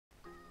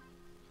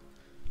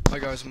Hi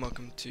guys, and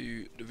welcome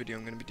to the video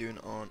I'm going to be doing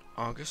on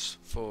Argus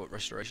for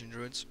Restoration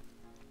Druids.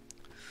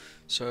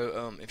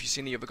 So if you've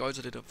seen the other guides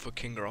I did up for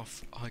King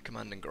Groff, High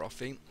Command and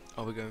Groffi,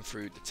 I'll be going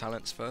through the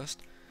talents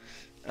first,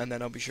 and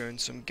then I'll be showing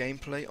some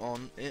gameplay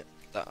on it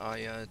that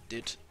I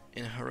did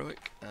in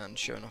Heroic, and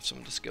showing off some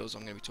of the skills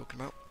I'm going to be talking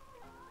about.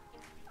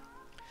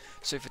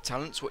 So for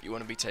talents, what you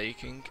want to be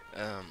taking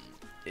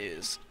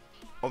is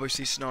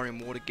obviously Scenario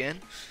Ward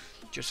again,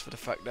 just for the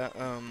fact that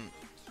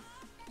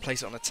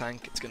place it on a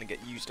tank, it's going to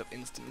get used up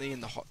instantly,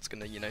 and the hot's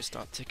going to,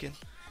 start ticking,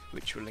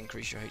 which will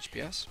increase your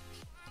HPS.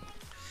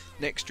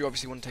 Next, you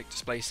obviously want to take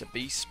Displacer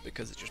Beast,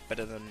 because it's just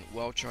better than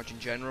Wild Charge in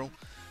general.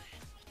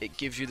 It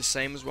gives you the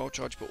same as Wild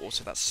Charge, but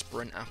also that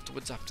sprint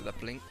afterwards, after that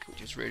blink,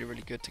 which is really,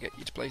 really good to get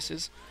you to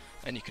places,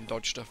 and you can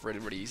dodge stuff really,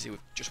 really easy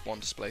with just one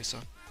Displacer.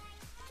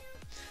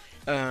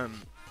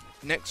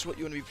 Next, what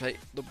you want to be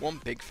the one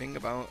big thing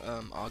about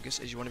Argus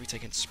is you want to be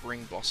taking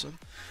Spring Blossom.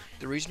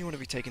 The reason you want to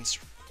be taking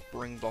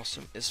Spring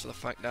Blossom is for the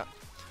fact that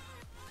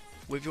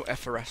with your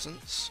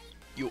Effervescence,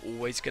 you're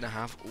always going to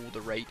have all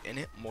the raid in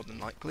it, more than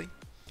likely.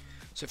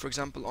 So for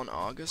example, on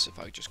Argus, if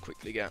I just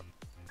quickly get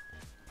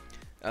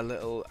a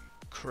little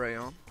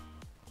crayon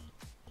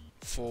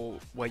for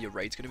where your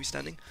raid's going to be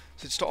standing.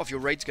 So to start off,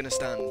 your raid's going to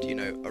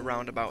stand,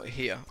 around about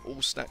here,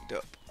 all stacked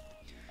up.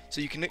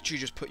 So you can literally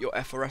just put your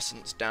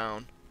Effervescence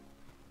down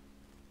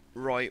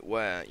right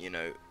where,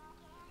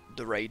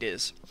 the raid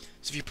is.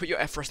 So if you put your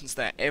Effervescence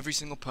there, every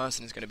single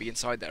person is going to be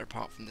inside there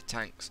apart from the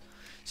tanks.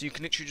 So you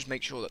can literally just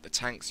make sure that the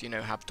tanks,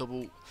 have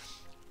double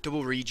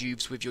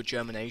rejuves with your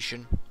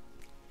Germination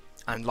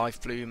and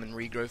Life Bloom and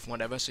Regrowth and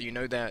whatever. So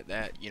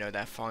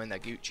they're fine, they're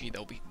Gucci,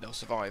 they'll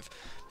survive.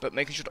 But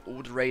making sure that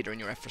all the raid are in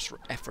your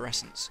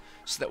Effervescence,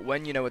 so that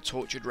when a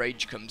Tortured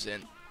Rage comes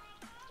in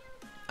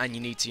and you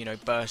need to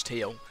burst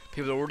heal,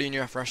 people are already in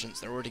your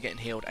Effervescence, they're already getting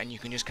healed, and you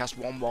can just cast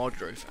one Wild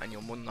Growth and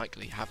you'll more than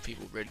likely have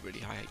people really,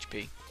 really high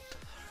HP.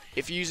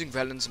 If you're using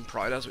Velens and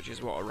Pridars, which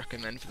is what I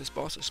recommend for this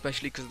boss,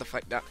 especially because of the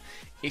fact that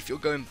if you're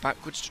going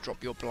backwards to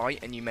drop your Blight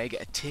and you may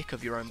get a tick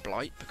of your own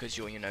Blight because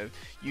you're,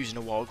 using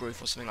a Wild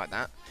Growth or something like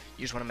that,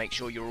 you just want to make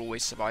sure you're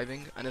always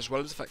surviving. And as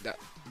well as the fact that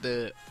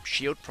the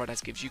Shield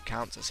Pridars gives you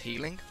counts as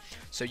healing,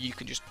 so you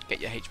can just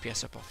get your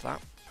HPS up off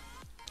that.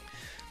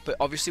 But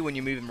obviously when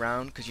you're moving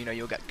around, because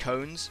you'll get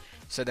cones,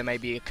 so there may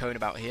be a cone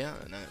about here,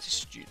 and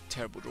it's a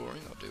terrible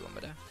drawing, I'll do one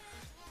better.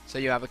 So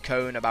you have a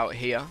cone about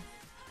here,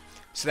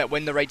 so that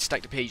when the raid's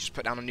stacked up here, you just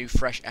put down a new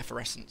fresh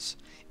Effervescence.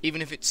 Even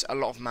if it's a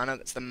lot of mana,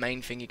 that's the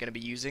main thing you're going to be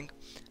using.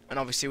 And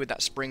obviously with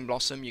that Spring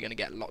Blossom, you're going to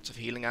get lots of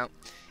healing out.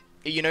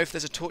 If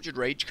there's a Tortured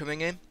Rage coming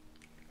in,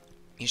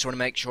 you just want to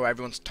make sure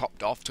everyone's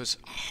topped off to as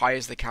high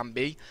as they can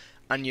be.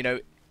 And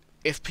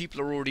if people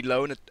are already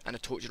low and a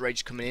Tortured Rage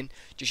is coming in,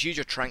 just use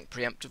your Trank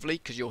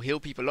preemptively, because you'll heal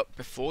people up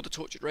before the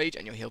Tortured Rage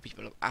and you'll heal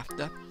people up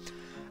after.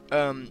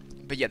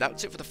 But yeah,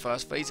 that's it for the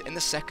first phase. In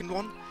the second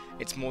one,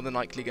 it's more than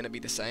likely going to be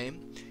the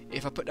same.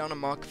 If I put down a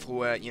marker for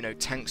where,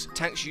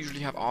 tanks usually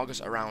have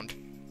Argus around,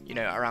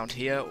 around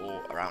here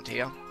or around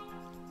here.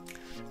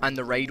 And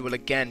the raid will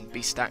again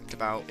be stacked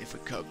about, if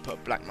we could put a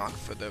black marker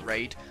for the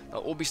raid,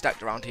 they'll all be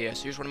stacked around here.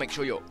 So you just want to make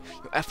sure your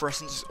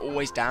Effervescence is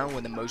always down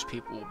when the most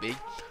people will be.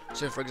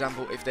 So for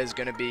example, if there's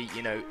going to be,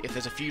 if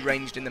there's a few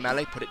ranged in the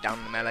melee, put it down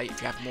in the melee.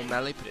 If you have more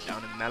melee, put it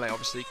down in the melee,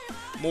 obviously.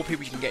 More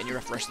people you can get in your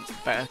Effervescence, the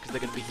better, because they're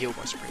going to be healed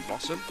by Spring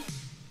Blossom.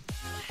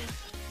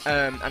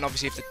 And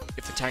obviously if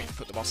the tank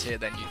put the boss here,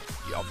 then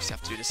you obviously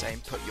have to do the same.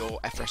 Put your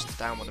Effervescence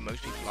down where the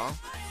most people are.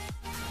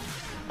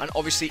 And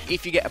obviously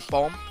if you get a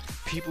bomb,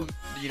 people,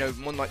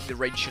 more than likely the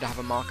raid should have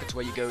a marker to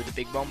where you go with the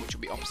big bomb, which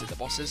will be opposite the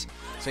bosses.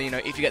 So,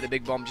 if you get the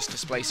big bomb, just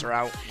Displace her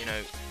out,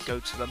 go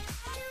to them,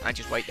 and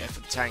just wait there for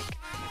the tank.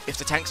 If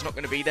the tank's not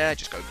going to be there,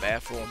 just go Bear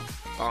Form,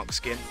 Bark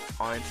Skin,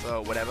 Iron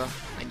Fur, whatever,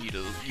 and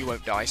you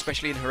won't die.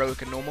 Especially in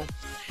Heroic and Normal,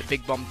 the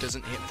big bomb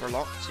doesn't hit for a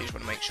lot, so you just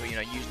want to make sure,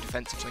 use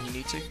defensives when you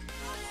need to.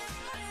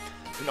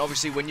 And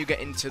obviously when you get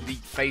into the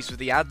phase with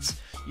the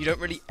ads, you don't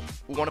really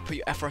want to put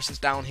your Effervescence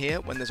down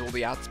here when there's all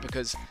the ads,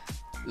 because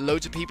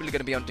loads of people are going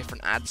to be on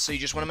different ads, so you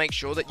just want to make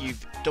sure that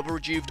you've double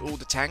rejuved all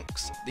the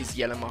tanks. These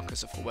yellow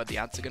markers are for where the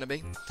ads are going to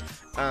be.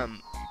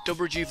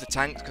 Double rejuve the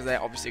tanks, because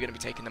they're obviously going to be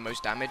taking the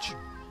most damage.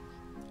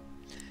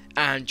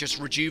 And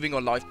just rejuving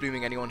or life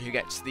blooming anyone who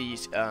gets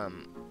these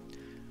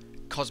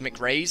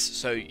cosmic rays,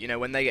 so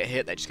when they get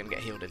hit, they're just going to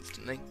get healed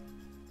instantly.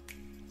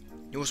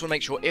 You also want to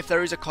make sure, if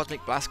there is a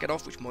Cosmic Blast get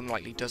off, which more than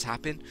likely does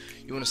happen,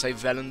 you want to say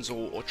Velens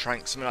or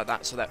Trank, something like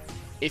that, so that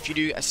if you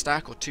do a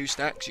stack or 2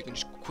 stacks, you can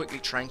just quickly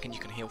Trank and you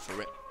can heal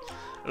through it.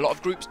 A lot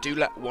of groups do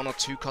let 1 or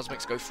 2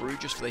 Cosmics go through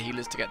just for the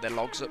healers to get their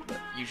logs up,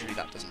 but usually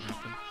that doesn't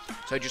happen.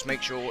 So just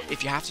make sure,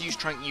 if you have to use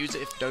Trank, use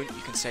it. If don't,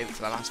 you can save it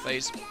for the last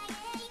phase.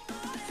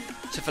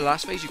 So for the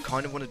last phase, you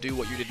kind of want to do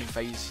what you did in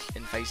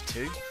phase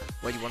 2,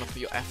 where you want to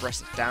put your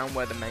Effervescence down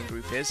where the main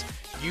group is.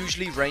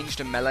 Usually ranged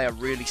and melee are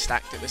really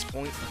stacked at this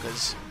point,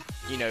 because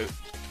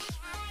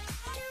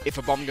if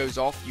a bomb goes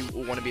off, you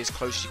all want to be as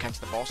close as you can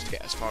to the boss to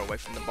get as far away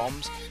from the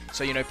bombs.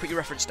 So, put your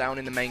reference down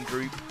in the main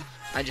group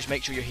and just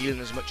make sure you're healing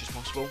as much as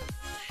possible.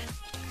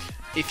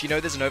 if you know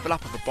there's an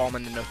overlap of a bomb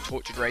and then a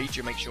tortured rage,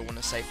 you make sure you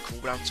want to save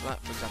cooldowns for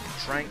that, for example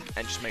trank,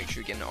 and just make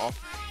sure you're getting it off.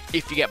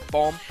 If you get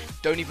bomb,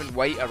 don't even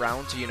wait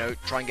around to, you know,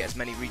 try and get as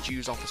many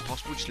rejues off as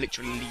possible, just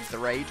literally leave the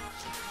raid.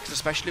 Because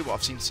especially what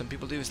I've seen some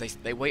people do is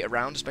they wait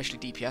around, especially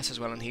DPS as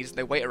well and healers,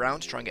 they wait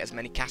around to try and get as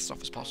many casts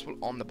off as possible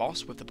on the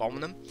boss with the bomb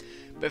on them.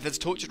 But if there's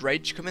tortured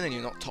rage come in and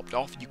you're not topped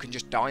off, you can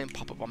just die and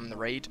pop a bomb in the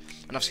raid.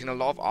 And I've seen a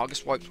lot of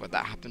Argus wipes where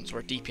that happens,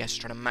 where a DPS is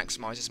trying to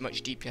maximise as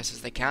much DPS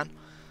as they can,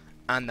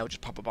 and they'll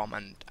just pop a bomb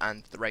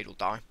and the raid will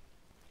die.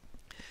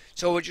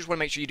 So I just want to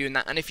make sure you're doing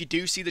that. And if you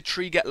do see the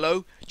tree get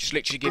low, just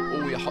literally give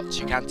all your hots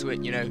you can to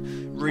it. You know,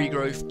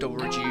 regrowth, double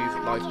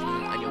rejuve, life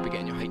bloom, and you'll be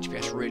getting your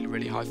HPS really,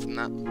 really high from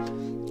that.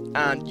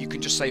 And you can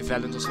just save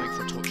Velens or something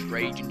for a tortured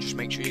rage and just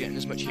make sure you're getting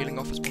as much healing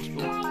off as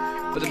possible.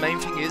 But the main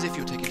thing is, if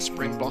you're taking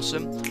Spring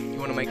Blossom, you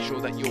want to make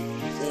sure that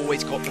you've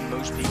always got the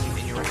most people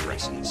in your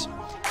efflorescence.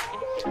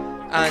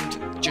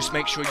 And just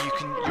make sure you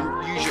can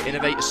use your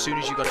Innovate as soon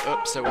as you got it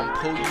up. So on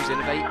pull, use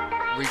Innovate,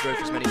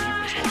 regrowth as many people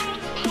as possible,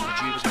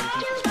 rejuve as many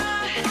people as possible.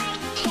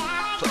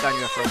 Put down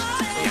your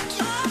efflorescence.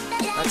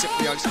 Yeah. That's it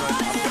for the Ice Guide. I've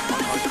got my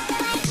guide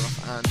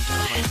and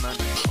my command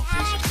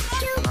offers. So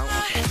check them out.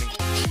 I'll put a link to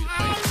the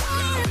play at the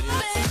end of the video.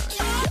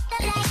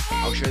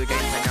 Yeah. I'll show you the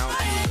gameplay now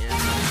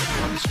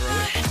in this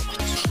heroic on the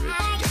rest of Druid.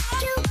 Yeah.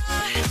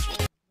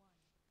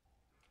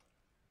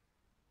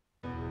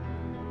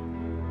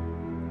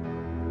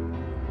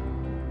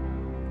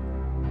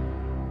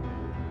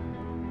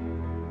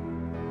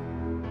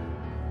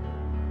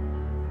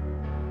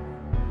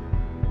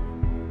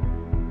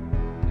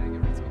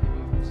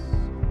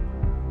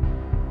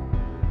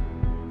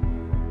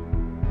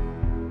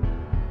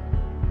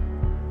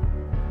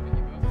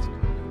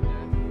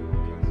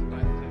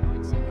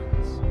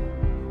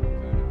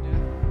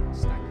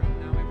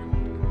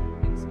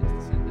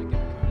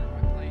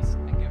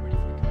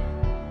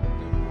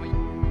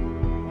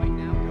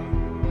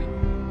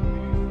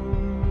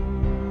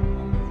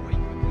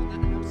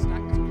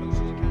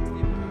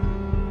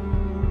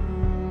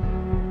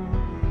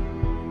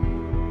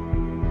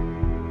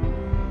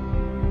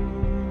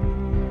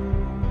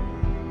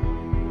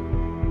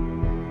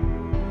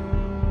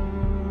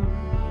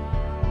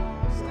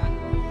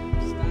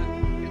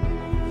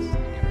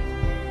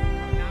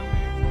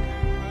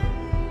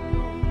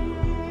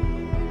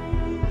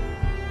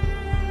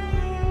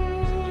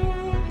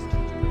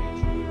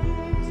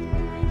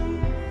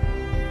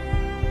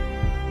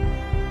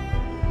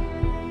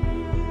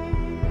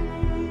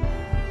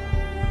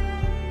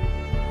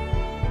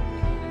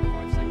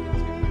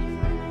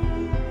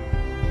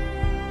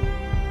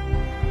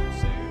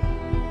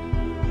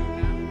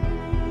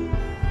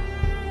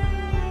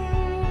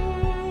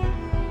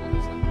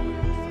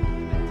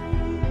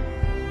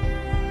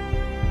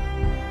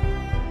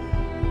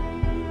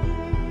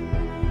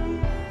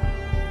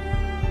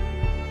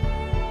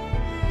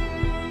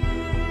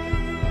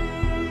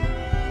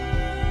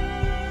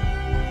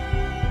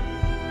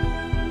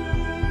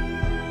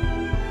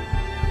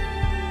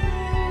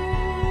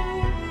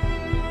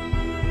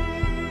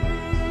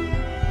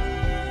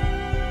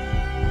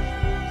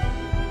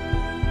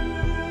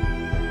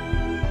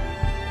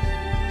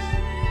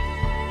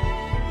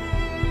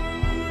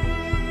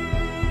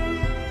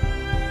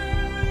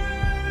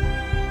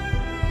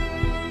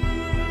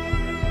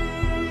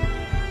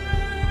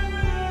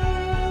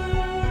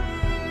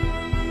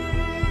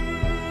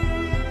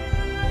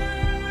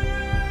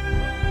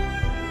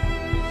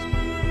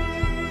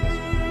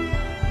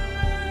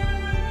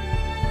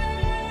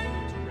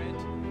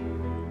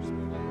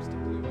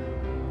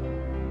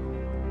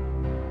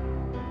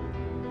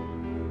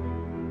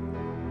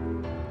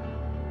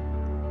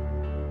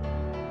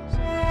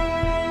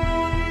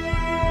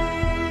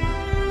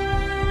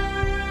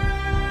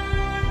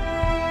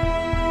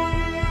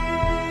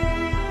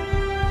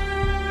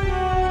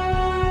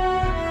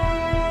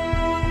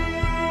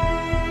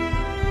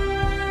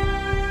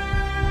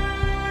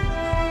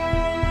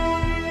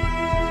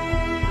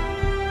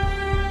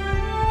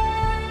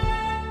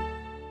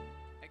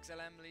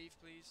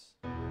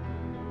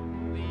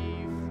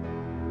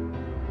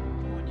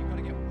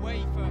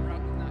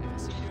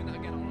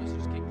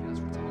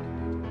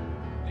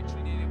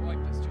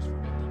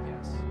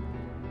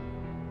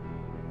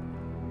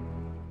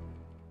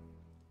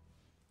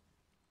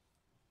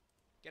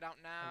 Get out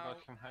now.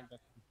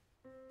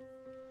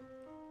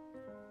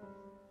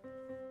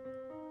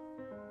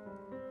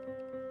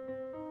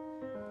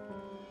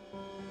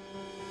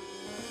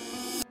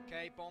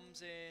 Okay,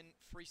 bombs in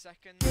 3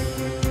 seconds.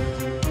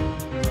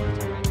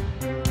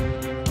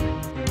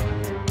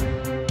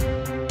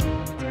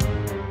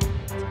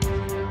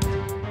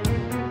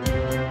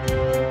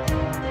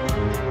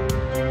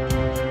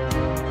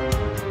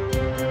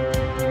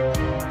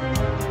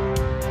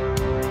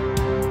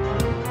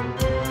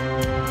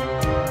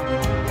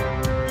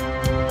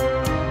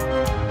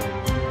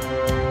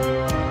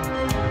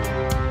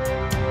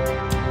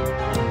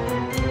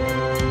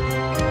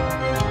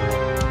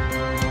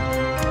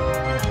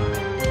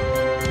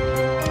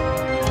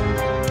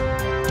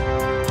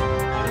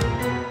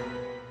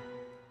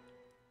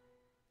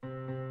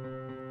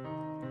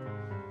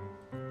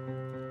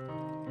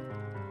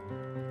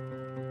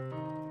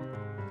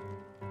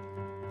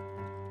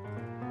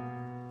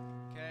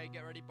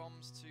 get ready,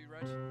 bombs to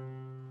red.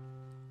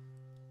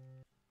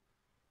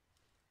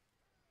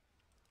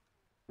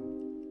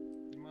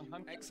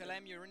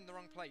 XLM, you're in the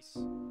wrong place.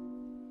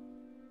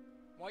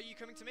 Why are you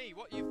coming to me?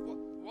 What are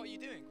you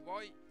doing?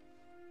 Why?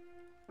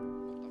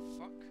 What the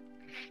fuck?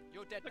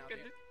 You're dead now,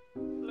 dude.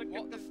 Look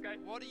at this guy.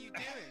 What are you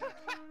doing?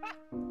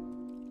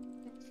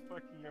 It's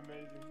fucking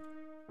amazing.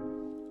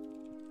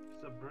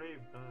 He's a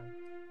brave guy.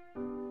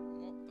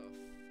 What the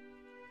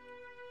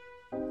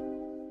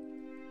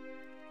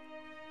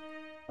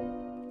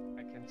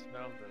I can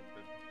smell the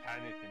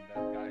panic in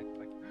that guy.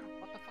 Like,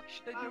 what the fuck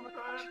should I do? What the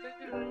fuck should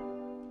I do?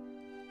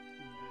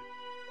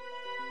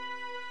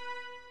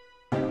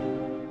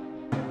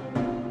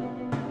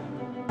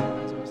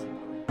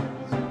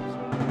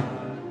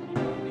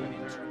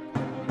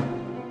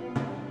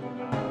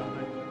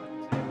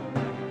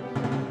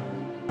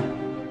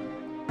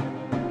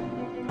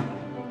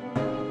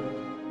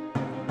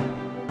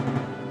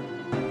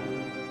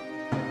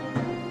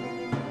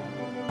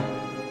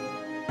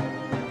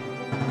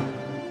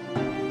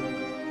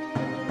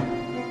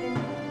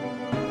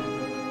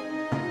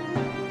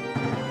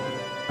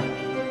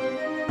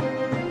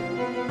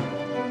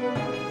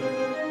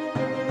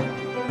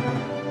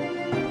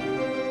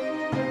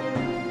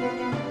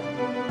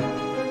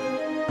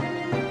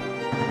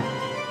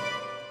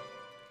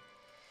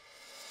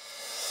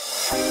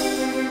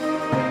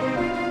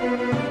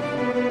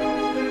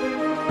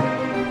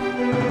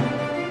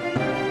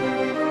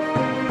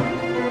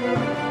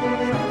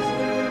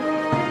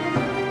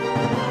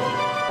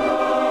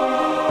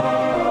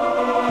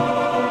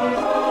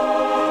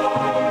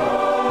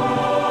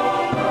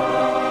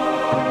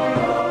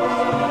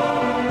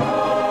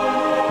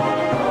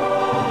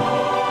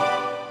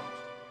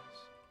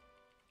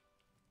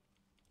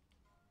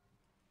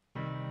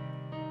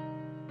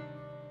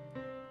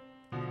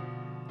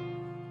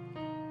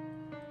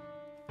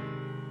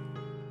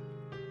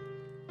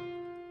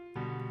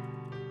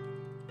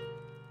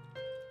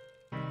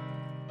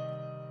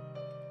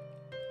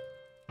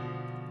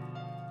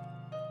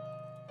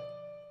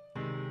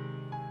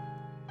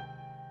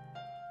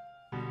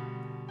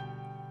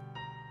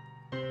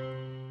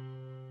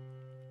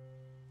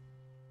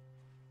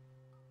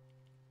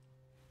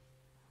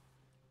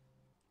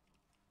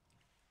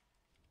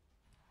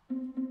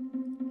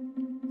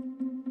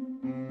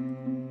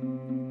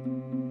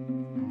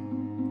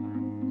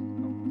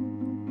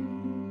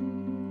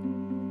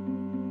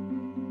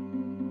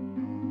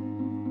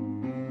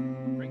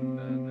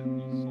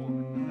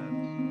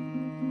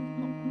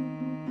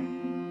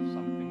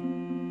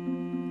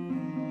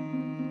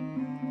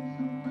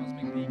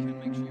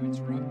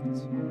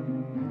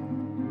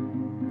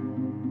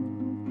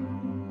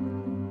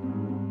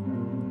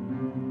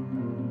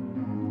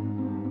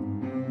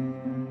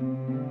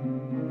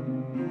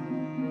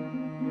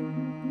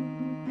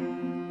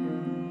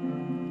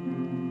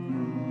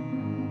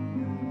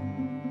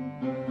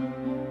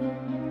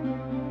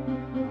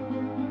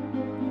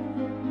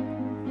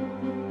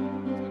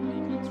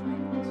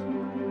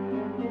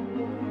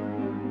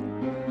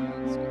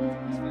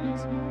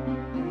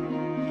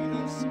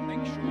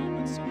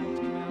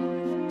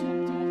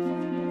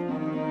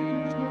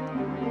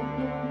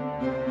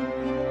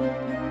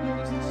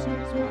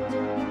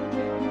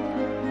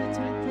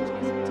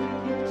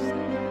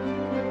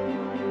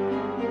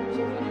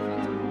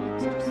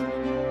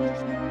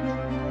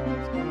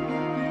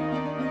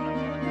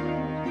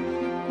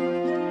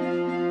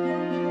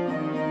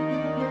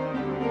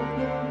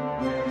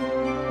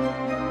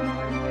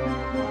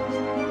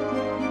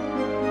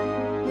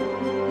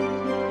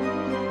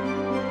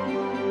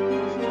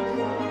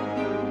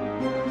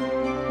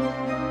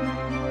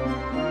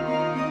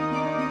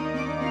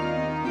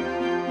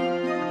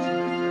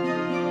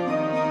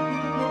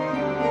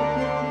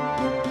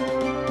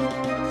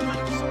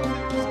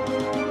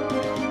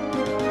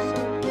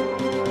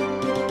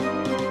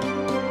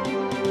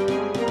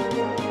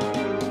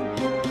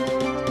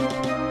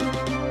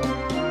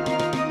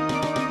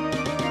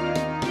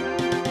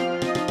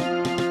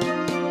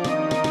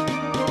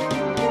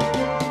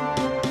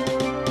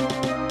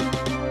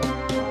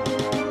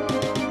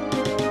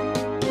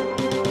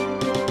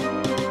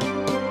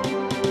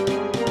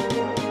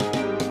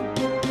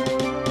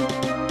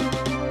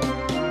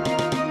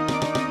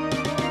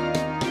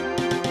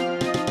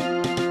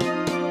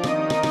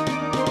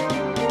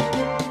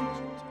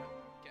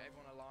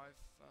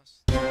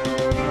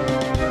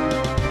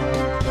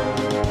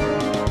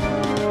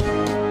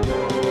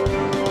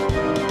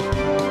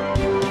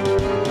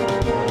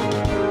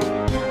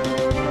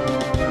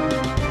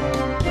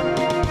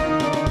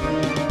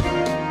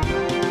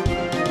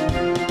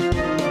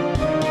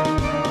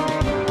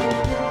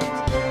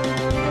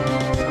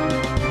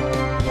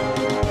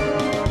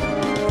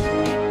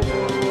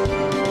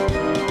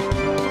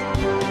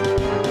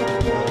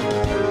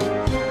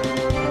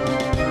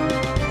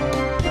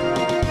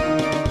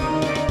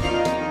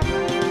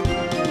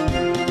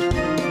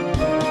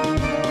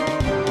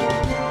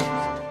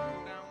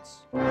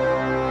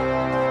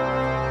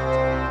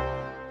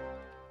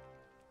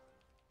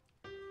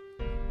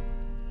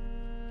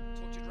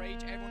 Tortured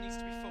Rage, everyone needs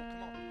to be full,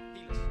 come on.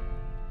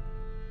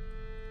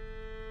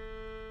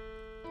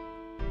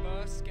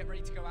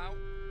 ready to go out.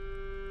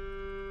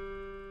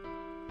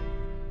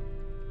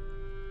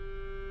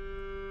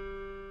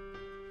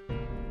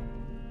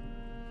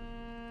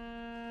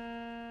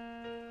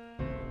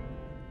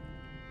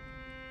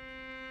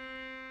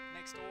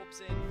 Next orbs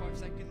in 5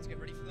 seconds, get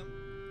ready for them.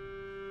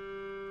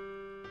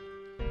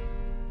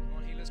 Come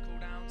on, healers,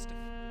 cooldowns.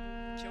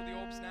 Kill the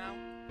orbs now.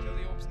 Kill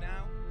the orbs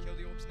now. Kill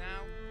the orbs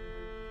now.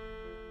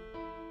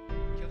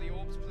 Kill the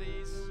orbs,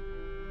 please.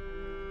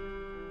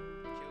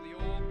 Kill the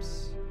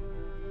orbs.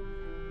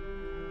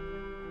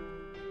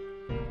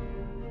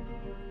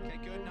 Okay,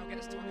 good. Now get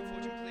us Titan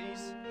Forging,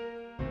 please.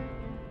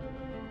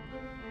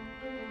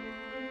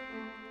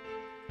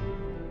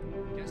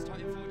 Get us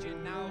Titan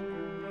Forging now.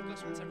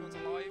 Bloodlust once everyone's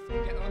alive.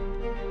 Get up.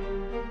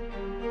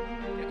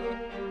 Get up.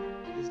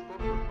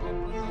 Pop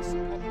bloodlust,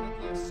 pop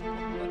bloodlust, pop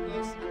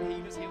bloodlust. And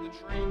healers heal the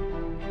tree.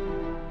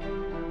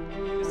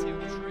 Healers heal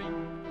the tree.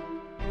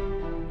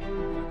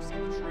 Focus on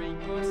the tree.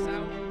 Burst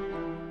out.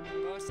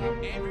 Burst out.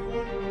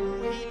 Everyone,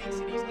 all healing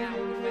cities now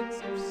on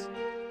defensives.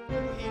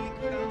 All healing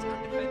cooldowns and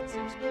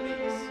defensives,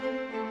 please.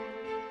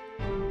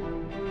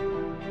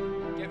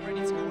 Get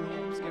ready to go on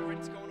orbs. Get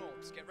ready to go on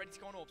orbs. Get ready to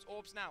go on orbs.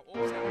 Orbs now.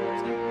 Orbs now.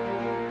 Orbs now.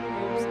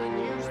 Orbs and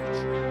use the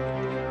tree.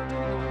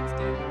 It's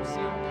dead.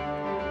 Sealed.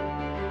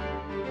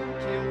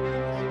 Kill the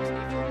orbs if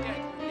you're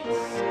dead.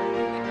 Release. Let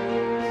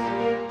orbs.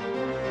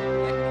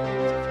 Let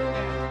orbs if you're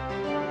dead.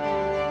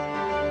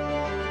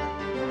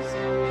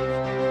 Seal me.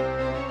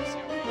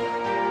 Seal me. Seal me.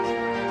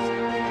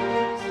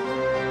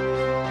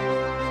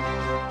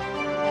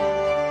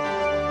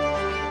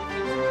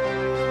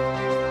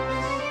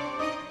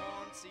 Come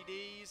on,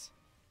 CDs.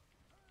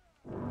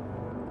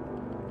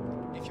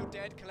 If you're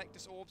dead, collect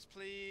us orbs,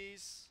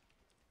 please.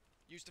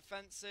 Use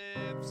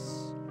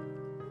defensives.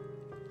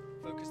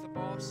 Focus the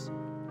boss.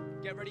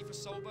 Get ready for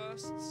soul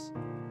bursts.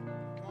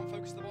 Come on,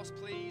 focus the boss,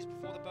 please,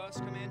 before the bursts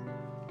come in.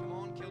 Come